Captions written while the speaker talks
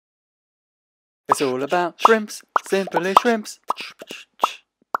It's all about shrimps, simply shrimps.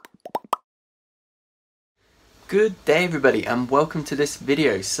 Good day everybody and welcome to this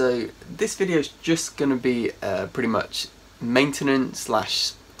video. So this video is just going to be pretty much maintenance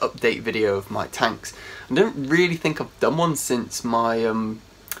slash update video of my tanks. I don't really think I've done one since my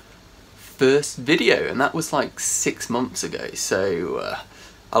first video, and that was like 6 months ago. So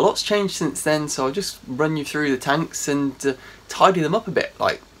a lot's changed since then, so I'll just run you through the tanks and tidy them up a bit.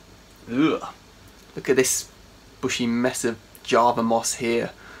 Like, ugh. Look at this bushy mess of Java moss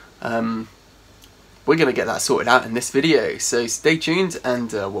here. We're going to get that sorted out in this video, so stay tuned and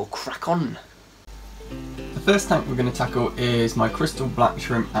we'll crack on. The first tank we're going to tackle is my crystal black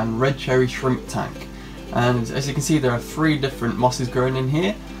shrimp and red cherry shrimp tank. And as you can see, there are 3 different mosses growing in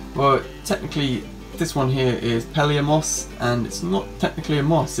here. Well, technically this one here is Pellia moss, and it's not technically a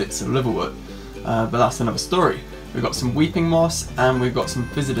moss, it's a liverwort, but that's another story. We've got some weeping moss and we've got some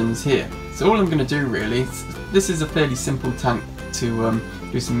physodons here. So all I'm going to do really, this is a fairly simple tank to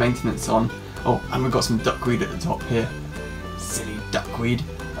do some maintenance on. Oh, and we've got some duckweed at the top here. Silly duckweed.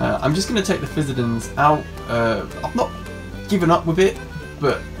 I'm just going to take the physodons out. I've not given up with it,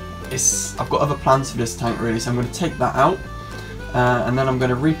 but I've got other plans for this tank really, so I'm going to take that out. And then I'm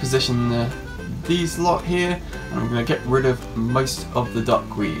going to reposition these lot here, and I'm going to get rid of most of the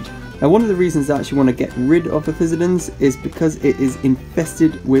duckweed. Now, one of the reasons I actually want to get rid of the physodons is because it is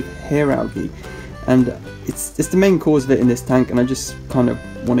infested with hair algae, and it's the main cause of it in this tank, and I just kind of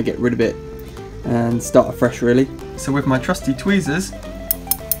want to get rid of it and start afresh really. So with my trusty tweezers,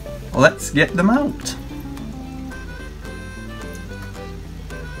 let's get them out.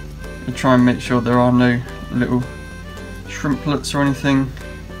 I'll try and make sure there are no little shrimplets or anything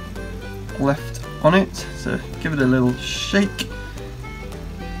left on it, so give it a little shake.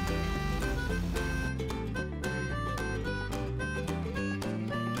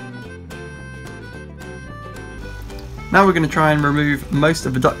 Now we're going to try and remove most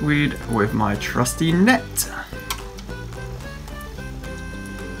of the duckweed with my trusty net.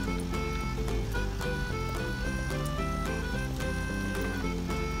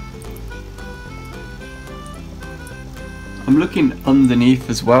 I'm looking underneath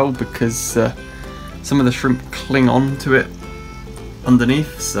as well because some of the shrimp cling on to it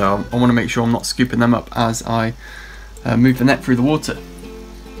underneath, so I want to make sure I'm not scooping them up as I move the net through the water.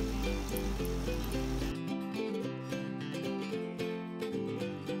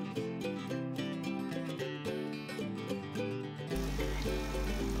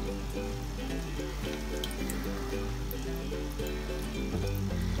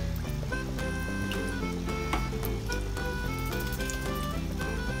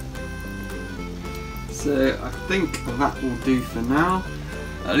 So I think that will do for now.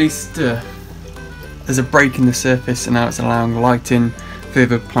 At least there's a break in the surface, and now it's allowing light in for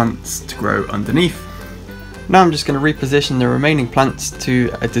the plants to grow underneath. Now I'm just going to reposition the remaining plants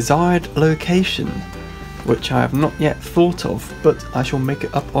to a desired location, which I have not yet thought of, but I shall make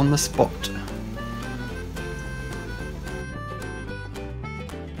it up on the spot.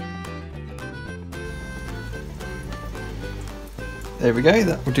 There we go,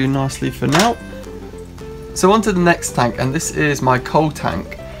 that will do nicely for now. So on to the next tank, and this is my coal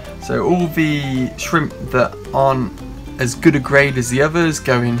tank. So all the shrimp that aren't as good a grade as the others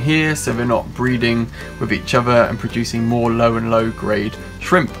go in here, so they're not breeding with each other and producing more low and low grade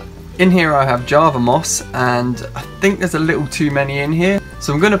shrimp. In here I have Java moss, and I think there's a little too many in here.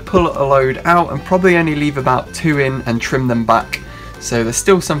 So I'm going to pull a load out and probably only leave about 2 in and trim them back. So there's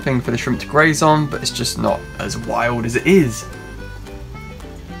still something for the shrimp to graze on, but it's just not as wild as it is.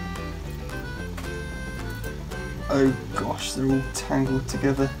 Oh gosh, they're all tangled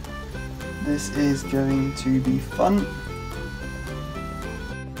together. This is going to be fun.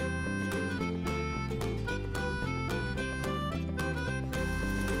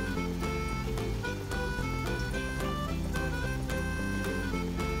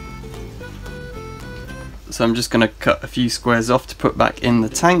 So I'm just going to cut a few squares off to put back in the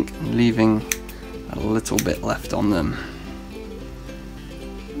tank, leaving a little bit left on them.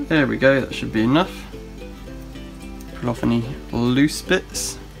 There we go, that should be enough. Pull off any loose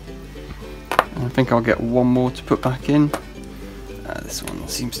bits. I think I'll get one more to put back in. This one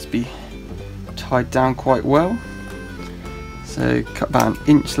seems to be tied down quite well. So cut about 1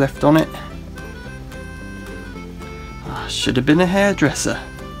 inch left on it. Should have been a hairdresser.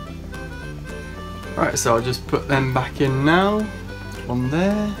 Right, so I'll just put them back in now. One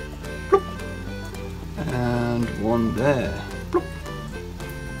there. Bloop. And one there. Bloop.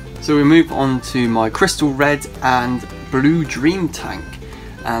 So we move on to my crystal red and blue dream tank,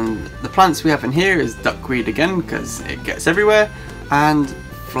 and the plants we have in here is duckweed again because it gets everywhere, and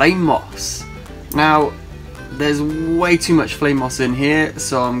flame moss. Now there's way too much flame moss in here,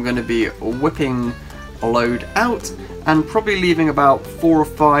 so I'm going to be whipping a load out and probably leaving about 4 or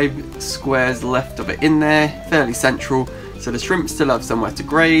 5 squares left of it in there, fairly central, so the shrimp still have somewhere to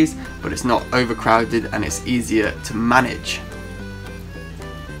graze, but it's not overcrowded and it's easier to manage.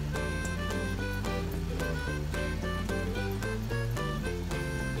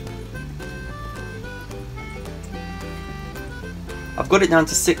 I've got it down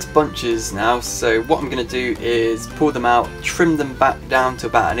to 6 bunches now, so what I'm going to do is pull them out, trim them back down to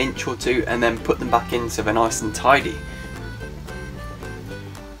about 1 inch or 2, and then put them back in so they're nice and tidy.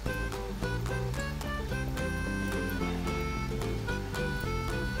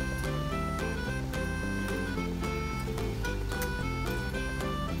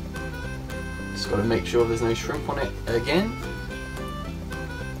 Just got to make sure there's no shrimp on it again.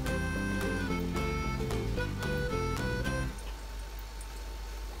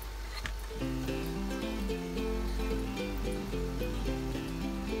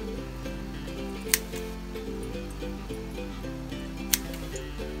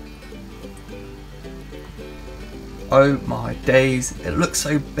 Oh my days, it looks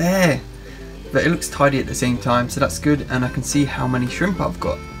so bare, but it looks tidy at the same time, so that's good, and I can see how many shrimp I've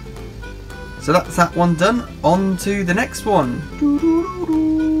got. So that's that one done. On to the next one.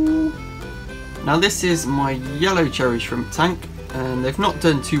 Now this is my yellow cherry shrimp tank, and they've not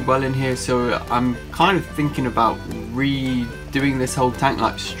done too well in here, so I'm kind of thinking about redoing this whole tank,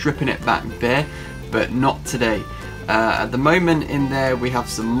 like stripping it back bare, but not today. At the moment in there we have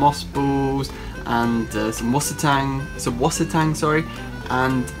some moss balls and some wassatang, sorry,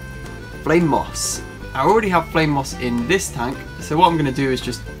 and flame moss. I already have flame moss in this tank, so what I'm going to do is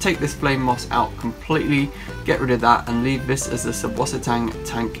just take this flame moss out completely, get rid of that, and leave this as a wassatang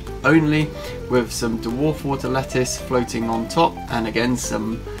tank only, with some dwarf water lettuce floating on top, and again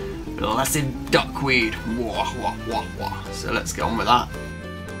some blessed duckweed. Wah, wah, wah, wah. So let's get on with that.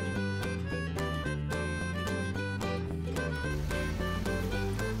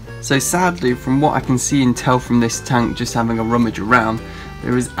 So sadly, from what I can see and tell from this tank, just having a rummage around,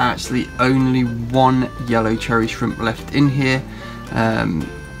 there is actually only 1 yellow cherry shrimp left in here.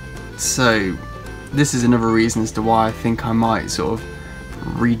 So this is another reason as to why I think I might sort of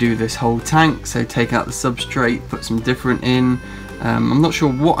redo this whole tank. So take out the substrate, put some different in. I'm not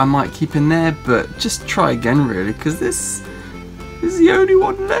sure what I might keep in there, but just try again really, because this is the only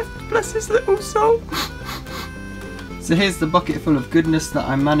one left, bless his little soul. So here's the bucket full of goodness that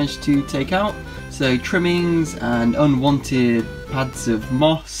I managed to take out. So trimmings and unwanted pads of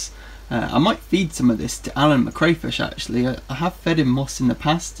moss. I might feed some of this to Alan, my crayfish actually. I have fed him moss in the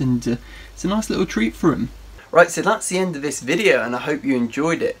past, and it's a nice little treat for him. Right, so that's the end of this video, and I hope you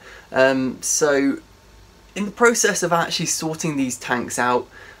enjoyed it. So in the process of actually sorting these tanks out,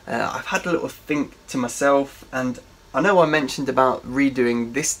 I've had a little think to myself, and I know I mentioned about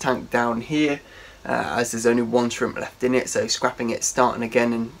redoing this tank down here, as there's only 1 shrimp left in it, so scrapping it, starting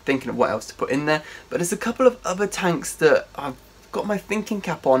again and thinking of what else to put in there. But there's a couple of other tanks that I've got my thinking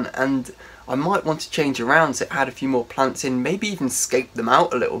cap on, and I might want to change around, so add a few more plants in, maybe even scape them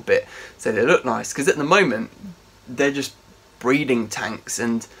out a little bit so they look nice, because at the moment they're just breeding tanks,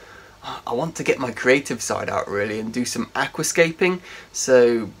 and I want to get my creative side out really and do some aquascaping.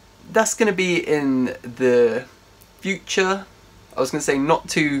 So that's going to be in the future. I was going to say not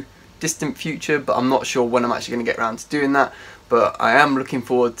too distant future, but I'm not sure when I'm actually going to get around to doing that, but I am looking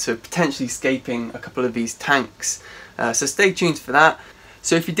forward to potentially scaping a couple of these tanks, so stay tuned for that.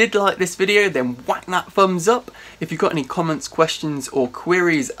 So if you did like this video, then whack that thumbs up. If you've got any comments, questions or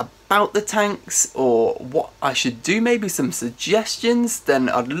queries about the tanks, or what I should do, maybe some suggestions, then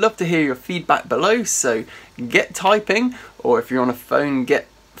I'd love to hear your feedback below, so get typing, or if you're on a phone, get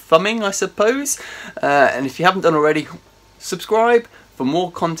thumbing I suppose, and if you haven't done already, subscribe for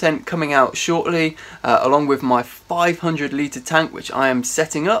more content coming out shortly, along with my 500 litre tank which I am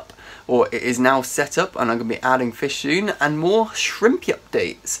setting up, or it is now set up, and I'm going to be adding fish soon, and more shrimpy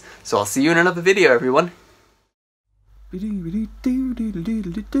updates. So I'll see you in another video, everyone. It's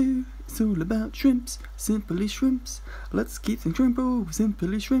all about shrimps, simply shrimps. Let's keep them shrimp,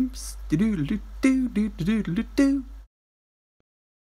 simply shrimps.